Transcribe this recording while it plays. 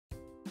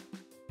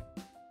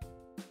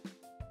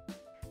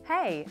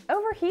Hey,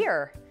 over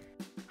here.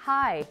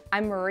 Hi,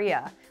 I'm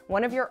Maria,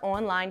 one of your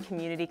online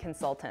community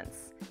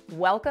consultants.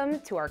 Welcome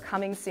to our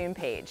Coming Soon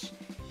page.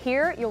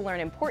 Here, you'll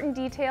learn important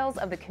details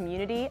of the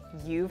community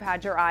you've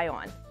had your eye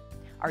on.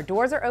 Our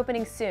doors are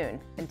opening soon.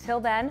 Until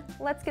then,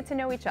 let's get to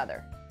know each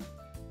other.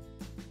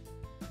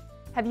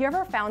 Have you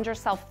ever found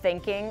yourself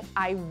thinking,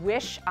 I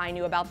wish I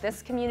knew about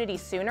this community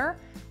sooner?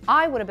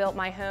 I would have built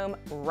my home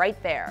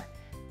right there.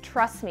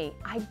 Trust me,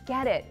 I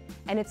get it,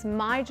 and it's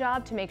my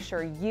job to make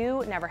sure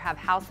you never have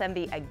house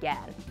envy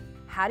again.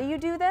 How do you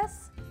do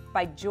this?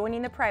 By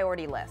joining the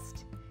priority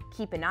list.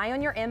 Keep an eye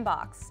on your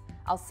inbox.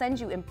 I'll send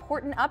you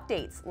important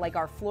updates like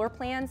our floor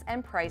plans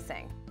and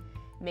pricing.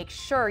 Make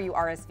sure you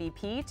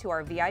RSVP to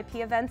our VIP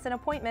events and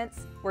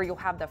appointments where you'll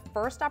have the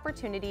first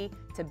opportunity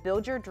to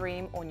build your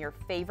dream on your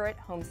favorite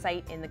home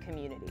site in the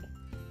community.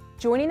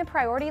 Joining the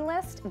priority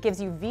list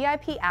gives you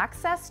VIP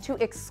access to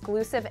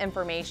exclusive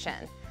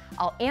information.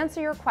 I'll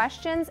answer your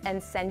questions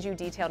and send you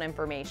detailed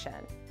information.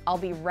 I'll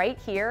be right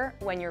here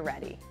when you're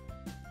ready.